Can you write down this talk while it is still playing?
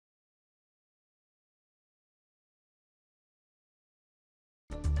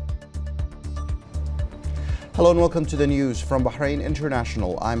Hello and welcome to the news from Bahrain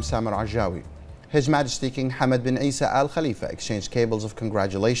International. I'm Samir Ajawi. His Majesty King Hamad bin Isa Al Khalifa exchanged cables of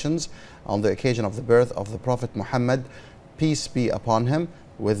congratulations on the occasion of the birth of the Prophet Muhammad, peace be upon him,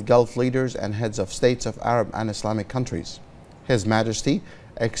 with Gulf leaders and heads of states of Arab and Islamic countries. His Majesty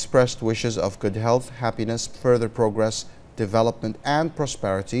expressed wishes of good health, happiness, further progress, development and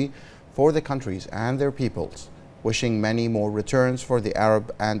prosperity for the countries and their peoples, wishing many more returns for the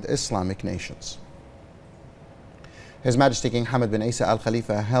Arab and Islamic nations. His Majesty King Hamad bin Isa Al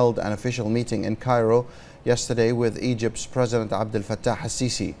Khalifa held an official meeting in Cairo yesterday with Egypt's President Abdel Fattah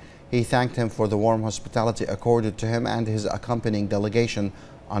al-Sisi. He thanked him for the warm hospitality accorded to him and his accompanying delegation,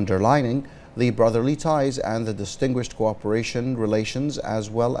 underlining the brotherly ties and the distinguished cooperation relations as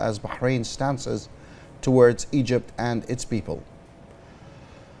well as Bahrain's stances towards Egypt and its people.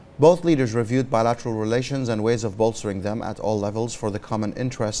 Both leaders reviewed bilateral relations and ways of bolstering them at all levels for the common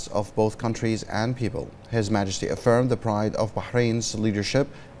interests of both countries and people. His Majesty affirmed the pride of Bahrain's leadership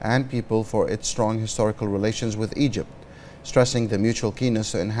and people for its strong historical relations with Egypt, stressing the mutual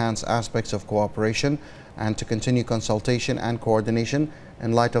keenness to enhance aspects of cooperation and to continue consultation and coordination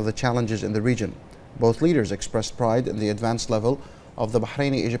in light of the challenges in the region. Both leaders expressed pride in the advanced level of the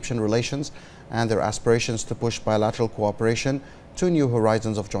Bahraini-Egyptian relations and their aspirations to push bilateral cooperation to new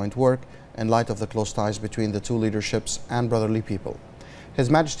horizons of joint work in light of the close ties between the two leaderships and brotherly people. His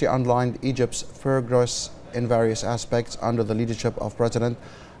Majesty underlined Egypt's progress in various aspects under the leadership of President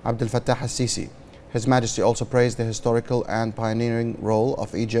Abdel Fattah al-Sisi. His Majesty also praised the historical and pioneering role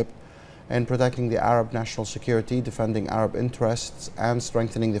of Egypt in protecting the Arab national security, defending Arab interests, and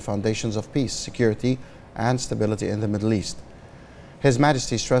strengthening the foundations of peace, security, and stability in the Middle East. His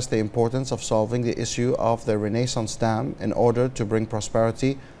Majesty stressed the importance of solving the issue of the Renaissance Dam in order to bring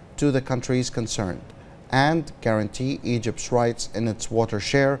prosperity to the countries concerned and guarantee Egypt's rights in its water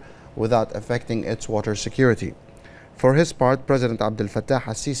share without affecting its water security. For his part, President Abdel Fattah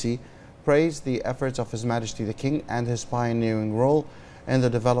al-Sisi praised the efforts of His Majesty the King and his pioneering role in the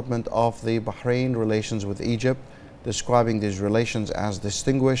development of the Bahrain relations with Egypt, describing these relations as a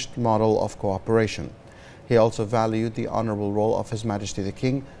distinguished model of cooperation. He also valued the honorable role of His Majesty the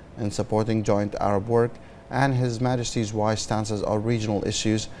King in supporting joint Arab work and His Majesty's wise stances on regional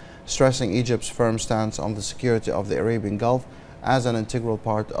issues, stressing Egypt's firm stance on the security of the Arabian Gulf as an integral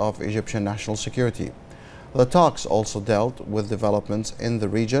part of Egyptian national security. The talks also dealt with developments in the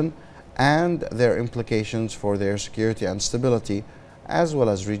region and their implications for their security and stability, as well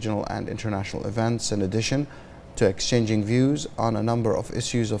as regional and international events, in addition to exchanging views on a number of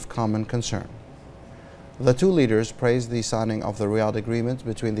issues of common concern. The two leaders praised the signing of the Riyadh Agreement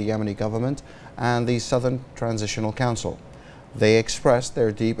between the Yemeni government and the Southern Transitional Council. They expressed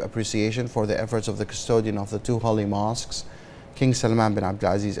their deep appreciation for the efforts of the custodian of the two holy mosques, King Salman bin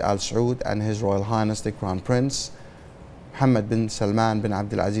Abdulaziz Al Saud, and His Royal Highness the Crown Prince Mohammed bin Salman bin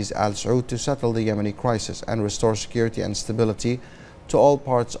Abdulaziz Al Saud, to settle the Yemeni crisis and restore security and stability to all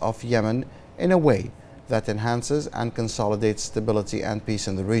parts of Yemen in a way that enhances and consolidates stability and peace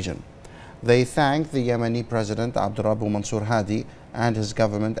in the region. They thanked the Yemeni President Abdurrabbu Mansour Hadi and his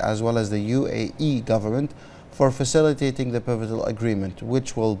government, as well as the UAE government, for facilitating the pivotal agreement,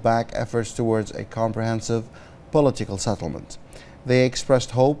 which will back efforts towards a comprehensive political settlement. They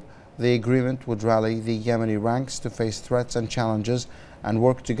expressed hope the agreement would rally the Yemeni ranks to face threats and challenges and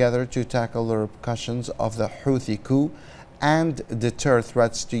work together to tackle the repercussions of the Houthi coup and deter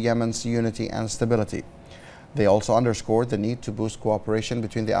threats to Yemen's unity and stability. They also underscored the need to boost cooperation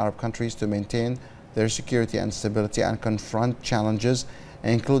between the Arab countries to maintain their security and stability and confront challenges,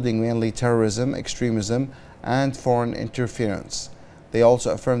 including mainly terrorism, extremism, and foreign interference. They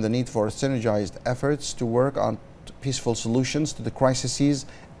also affirmed the need for synergized efforts to work on peaceful solutions to the crises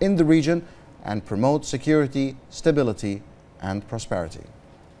in the region and promote security, stability, and prosperity.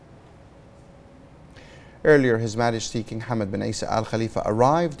 Earlier, His Majesty King Hamad bin Isa Al Khalifa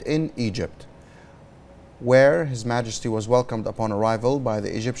arrived in Egypt, where His Majesty was welcomed upon arrival by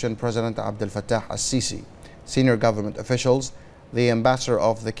the Egyptian President Abdel Fattah al-Sisi, senior government officials, the ambassador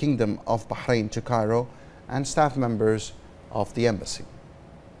of the Kingdom of Bahrain to Cairo, and staff members of the embassy.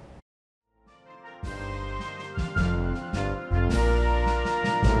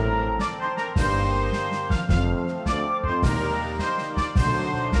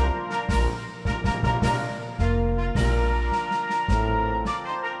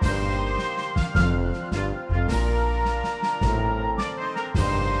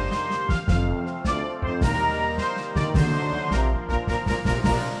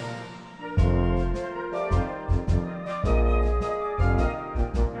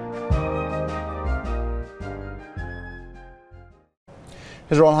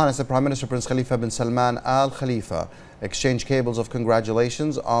 His Royal Highness the Prime Minister Prince Khalifa bin Salman Al Khalifa exchanged cables of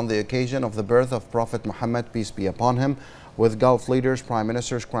congratulations on the occasion of the birth of Prophet Muhammad, peace be upon him, with Gulf leaders, prime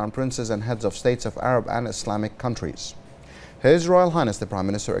ministers, crown princes and heads of states of Arab and Islamic countries. His Royal Highness the Prime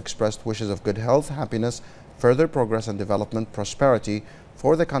Minister expressed wishes of good health, happiness, further progress and development, prosperity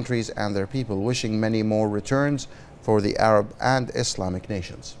for the countries and their people, wishing many more returns for the Arab and Islamic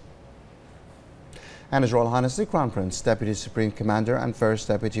nations. And His Royal Highness the Crown Prince, Deputy Supreme Commander and First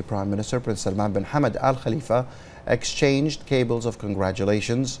Deputy Prime Minister Prince Salman bin Hamad Al Khalifa exchanged cables of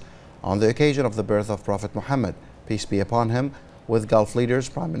congratulations on the occasion of the birth of Prophet Muhammad, peace be upon him, with Gulf leaders,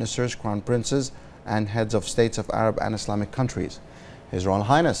 prime ministers, crown princes and heads of states of Arab and Islamic countries. His Royal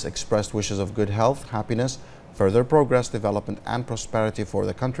Highness expressed wishes of good health, happiness, further progress, development and prosperity for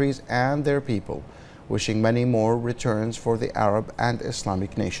the countries and their people, wishing many more returns for the Arab and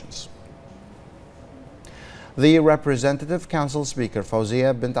Islamic nations. The Representative Council Speaker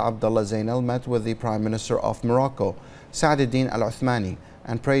Fawzia bint Abdullah Zainal met with the Prime Minister of Morocco, Saad Al Uthmani,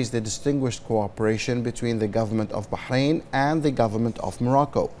 and praised the distinguished cooperation between the government of Bahrain and the government of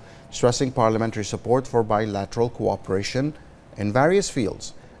Morocco, stressing parliamentary support for bilateral cooperation in various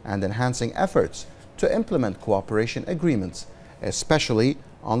fields and enhancing efforts to implement cooperation agreements, especially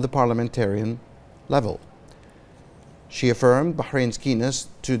on the parliamentarian level. She affirmed Bahrain's keenness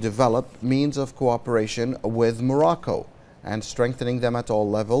to develop means of cooperation with Morocco and strengthening them at all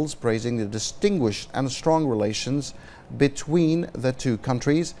levels, praising the distinguished and strong relations between the two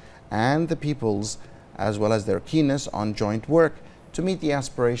countries and the peoples, as well as their keenness on joint work to meet the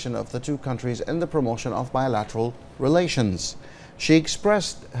aspiration of the two countries in the promotion of bilateral relations. She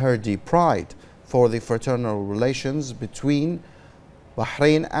expressed her deep pride for the fraternal relations between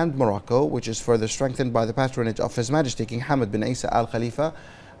Bahrain and Morocco, which is further strengthened by the patronage of His Majesty King Hamad bin Isa Al Khalifa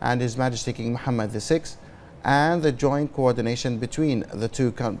and His Majesty King Mohammed VI, and the joint coordination between the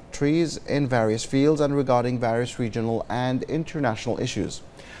two countries in various fields and regarding various regional and international issues.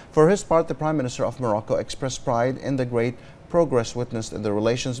 For his part, the Prime Minister of Morocco expressed pride in the great progress witnessed in the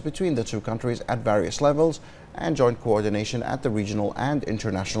relations between the two countries at various levels and joint coordination at the regional and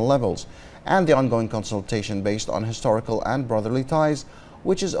international levels, and the ongoing consultation based on historical and brotherly ties,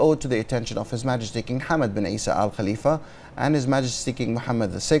 which is owed to the attention of His Majesty King Hamad bin Isa Al Khalifa and His Majesty King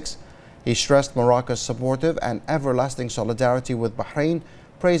Mohammed VI. He stressed Morocco's supportive and everlasting solidarity with Bahrain,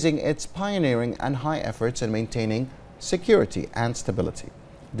 praising its pioneering and high efforts in maintaining security and stability,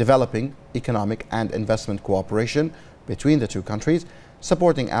 developing economic and investment cooperation between the two countries,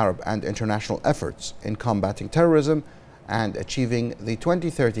 supporting Arab and international efforts in combating terrorism and achieving the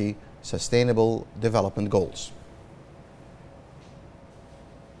 2030 Sustainable Development Goals.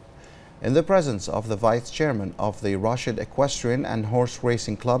 In the presence of the Vice Chairman of the Rashid Equestrian and Horse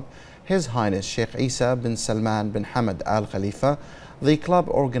Racing Club, His Highness Sheikh Isa bin Salman bin Hamad Al Khalifa, the club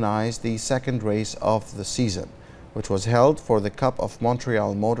organized the second race of the season, which was held for the Cup of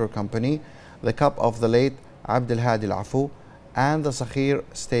Montreal Motor Company, the Cup of the late Abdel Hadi Al Afu, and the Sakhir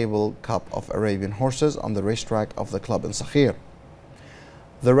Stable Cup of Arabian Horses on the racetrack of the club in Sakhir.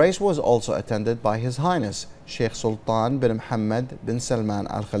 The race was also attended by His Highness Sheikh Sultan bin Mohammed bin Salman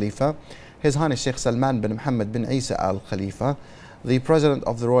Al Khalifa, His Highness Sheikh Salman bin Mohammed bin Isa Al Khalifa, the President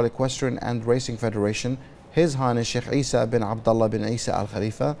of the Royal Equestrian and Racing Federation, His Highness Sheikh Isa bin Abdullah bin Isa Al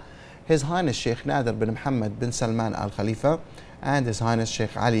Khalifa, His Highness Sheikh Nader bin Mohammed bin Salman Al Khalifa, and His Highness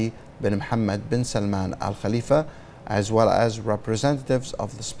Sheikh Ali bin Mohammed bin Salman Al Khalifa, as well as representatives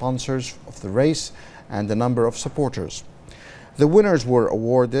of the sponsors of the race and a number of supporters. The winners were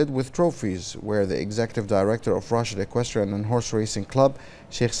awarded with trophies, where the Executive Director of Rashid Equestrian and Horse Racing Club,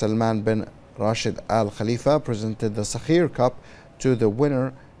 Sheikh Salman bin Rashid Al Khalifa, presented the Sakhir Cup to the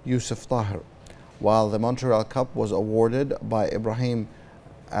winner Yusuf Tahir, while the Montreal Cup was awarded by Ibrahim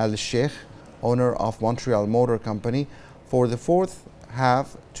Al Sheikh, owner of Montreal Motor Company, for the fourth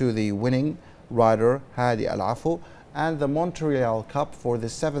half to the winning rider Hadi Al Afu, and the Montreal Cup for the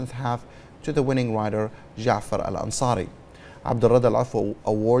seventh half to the winning rider Ja'far Al Ansari. Abdul Rada Al Afu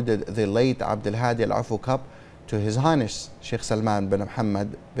awarded the late Abdul Hadi Al Afu Cup to His Highness Sheikh Salman bin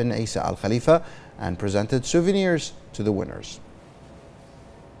Mohammed bin Isa Al Khalifa and presented souvenirs to the winners.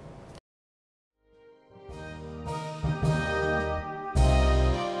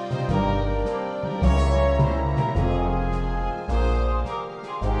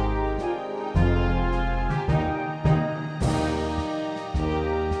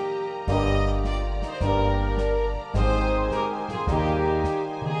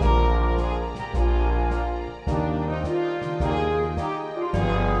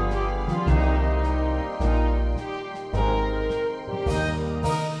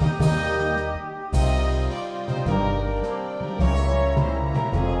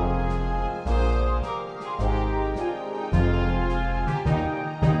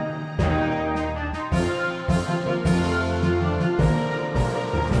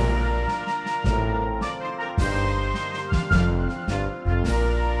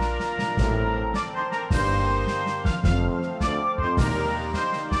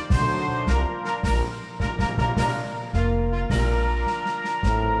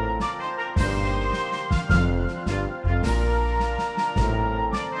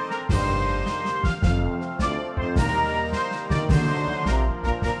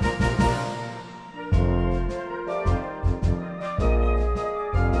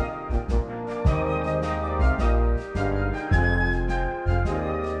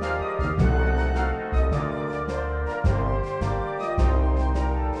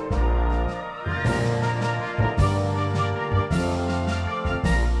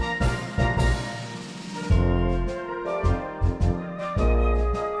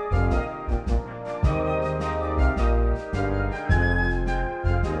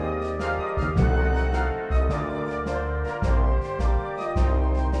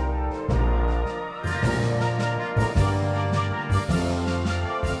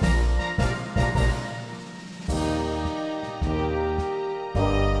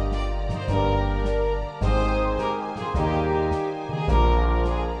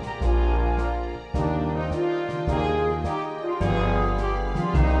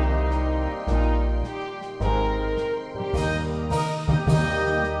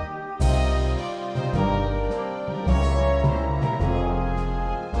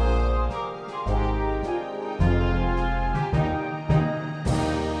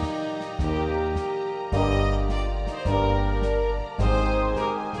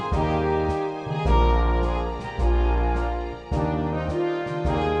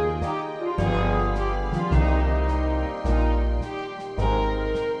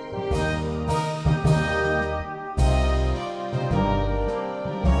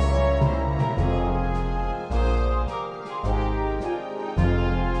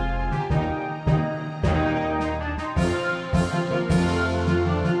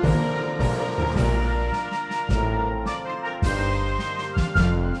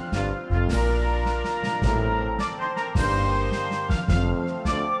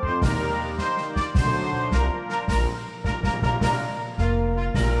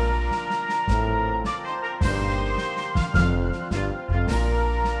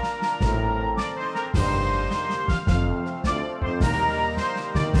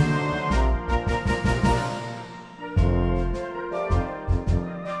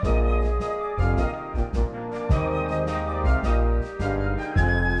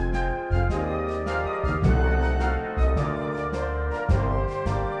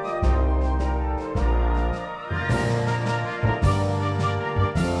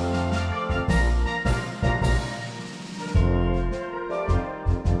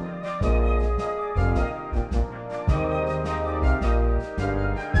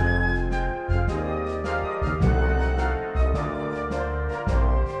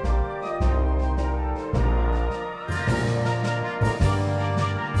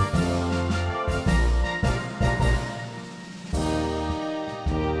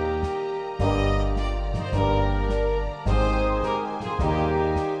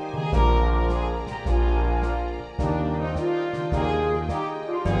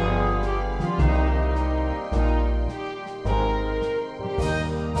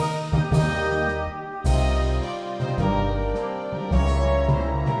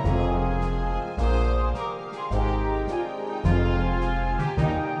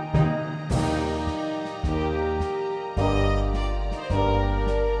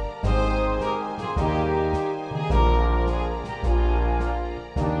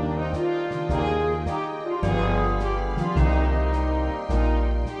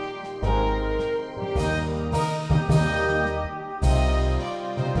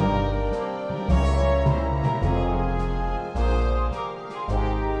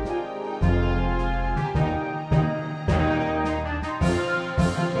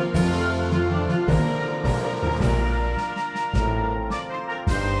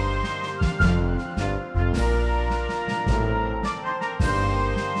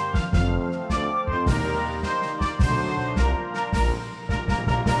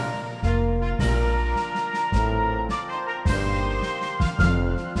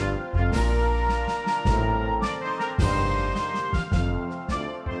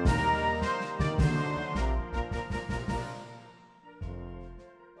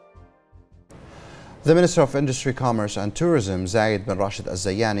 The Minister of Industry, Commerce and Tourism, Zayed bin Rashid Al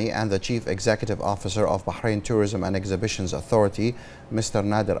Zayani, and the Chief Executive Officer of Bahrain Tourism and Exhibitions Authority, Mr.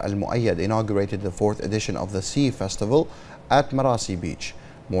 Nader Al Muayyad, inaugurated the 4th edition of the Sea Festival at Marasi Beach.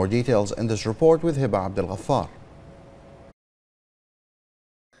 More details in this report with Hiba Abdel Ghaffar.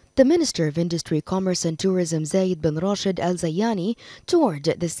 The Minister of Industry, Commerce and Tourism, Zayed bin Rashid Al Zayani, toured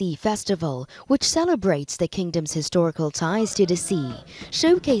the Sea Festival, which celebrates the kingdom's historical ties to the sea,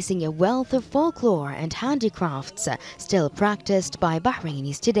 showcasing a wealth of folklore and handicrafts still practiced by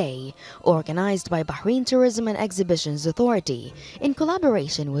Bahrainis today, organized by Bahrain Tourism and Exhibitions Authority in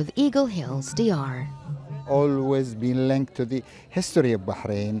collaboration with Eagle Hills DR. Always been linked to the history of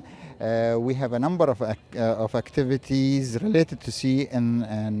Bahrain. We have a number of activities related to sea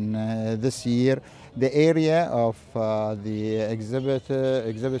in this year. The area of the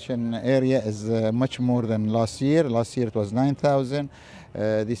exhibition area is much more than last year. Last year it was 9,000.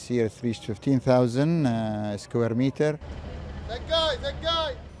 This year it's reached 15,000 square meter.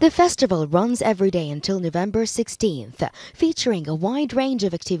 The festival runs every day until November 16th, featuring a wide range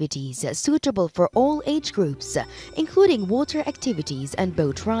of activities suitable for all age groups, including water activities and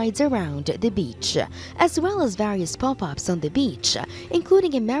boat rides around the beach, as well as various pop-ups on the beach,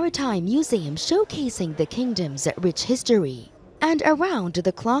 including a maritime museum showcasing the kingdom's rich history, and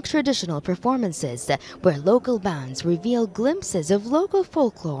around-the-clock traditional performances where local bands reveal glimpses of local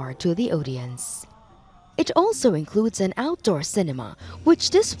folklore to the audience. It also includes an outdoor cinema, which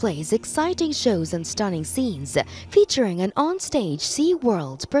displays exciting shows and stunning scenes, featuring an on-stage Sea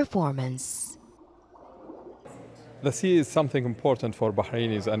World performance. The sea is something important for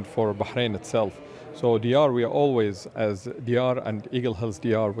Bahrainis and for Bahrain itself. So DR, we are always, as DR and Eagle Hills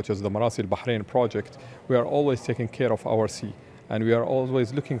DR, which is the Marasi Bahrain project, we are always taking care of our sea. And we are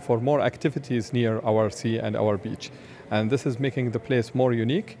always looking for more activities near our sea and our beach. And this is making the place more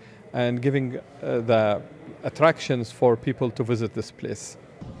unique and giving the attractions for people to visit this place.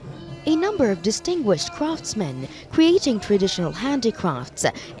 A number of distinguished craftsmen creating traditional handicrafts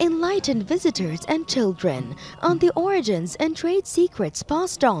enlighten visitors and children on the origins and trade secrets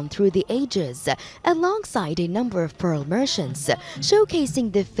passed on through the ages, alongside a number of pearl merchants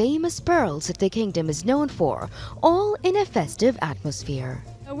showcasing the famous pearls that the kingdom is known for, all in a festive atmosphere.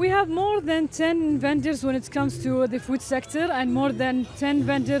 We have more than 10 vendors when it comes to the food sector and more than 10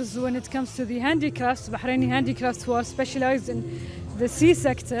 vendors when it comes to the handicrafts, Bahraini handicrafts who are specialized in the sea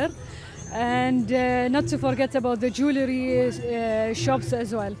sector, and not to forget about the jewelry shops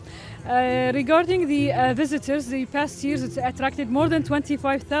as well. Regarding the visitors, the past years it's attracted more than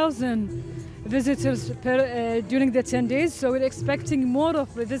 25,000 visitors during the 10 days, so we're expecting more of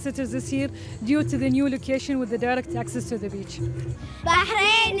visitors this year due to the new location with the direct access to the beach.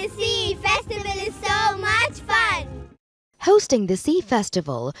 Bahrain Sea Festival is so much fun! Hosting the Sea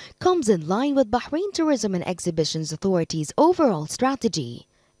Festival comes in line with Bahrain Tourism and Exhibitions Authority's overall strategy,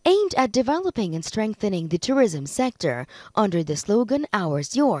 aimed at developing and strengthening the tourism sector under the slogan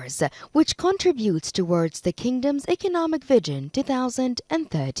Ours Yours, which contributes towards the Kingdom's Economic Vision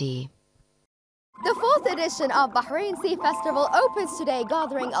 2030. The 4th edition of Bahrain Sea Festival opens today,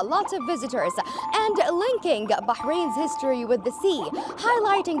 gathering a lot of visitors and linking Bahrain's history with the sea,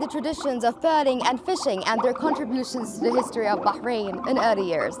 highlighting the traditions of pearling and fishing and their contributions to the history of Bahrain in early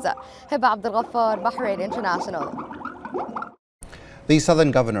years. Hiba Abdel Ghaffar, Bahrain International. The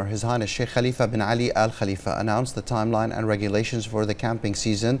Southern Governor, His Highness Sheikh Khalifa bin Ali Al Khalifa, announced the timeline and regulations for the camping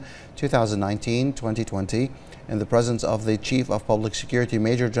season 2019-2020 in the presence of the Chief of Public Security,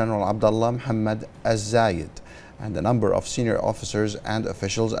 Major General Abdullah Muhammad Az-Zayed, and a number of senior officers and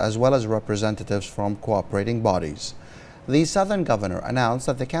officials, as well as representatives from cooperating bodies. The Southern Governor announced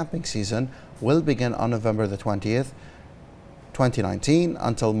that the camping season will begin on November the 20th, 2019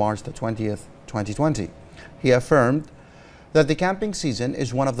 until March the 20th, 2020. He affirmed that the camping season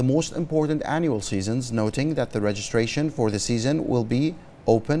is one of the most important annual seasons, noting that the registration for the season will be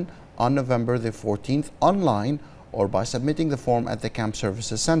open on November the 14th online or by submitting the form at the Camp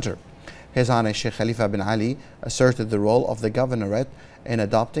Services Center. His Highness Sheikh Khalifa bin Ali asserted the role of the governorate in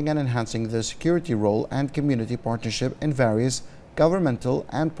adopting and enhancing the security role and community partnership in various governmental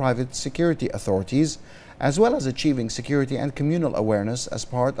and private security authorities, as well as achieving security and communal awareness as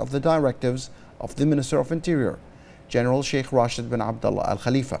part of the directives of the Minister of Interior, General Sheikh Rashid bin Abdullah Al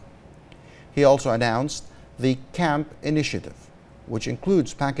Khalifa. He also announced the CAMP initiative, which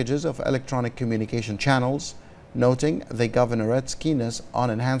includes packages of electronic communication channels, noting the governorate's keenness on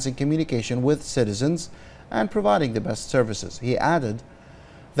enhancing communication with citizens and providing the best services. He added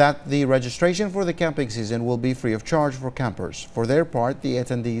that the registration for the camping season will be free of charge for campers. For their part, the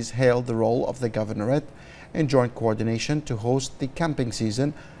attendees hailed the role of the governorate in joint coordination to host the camping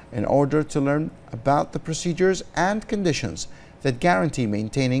season in order to learn about the procedures and conditions that guarantee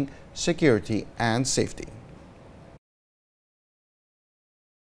maintaining security and safety.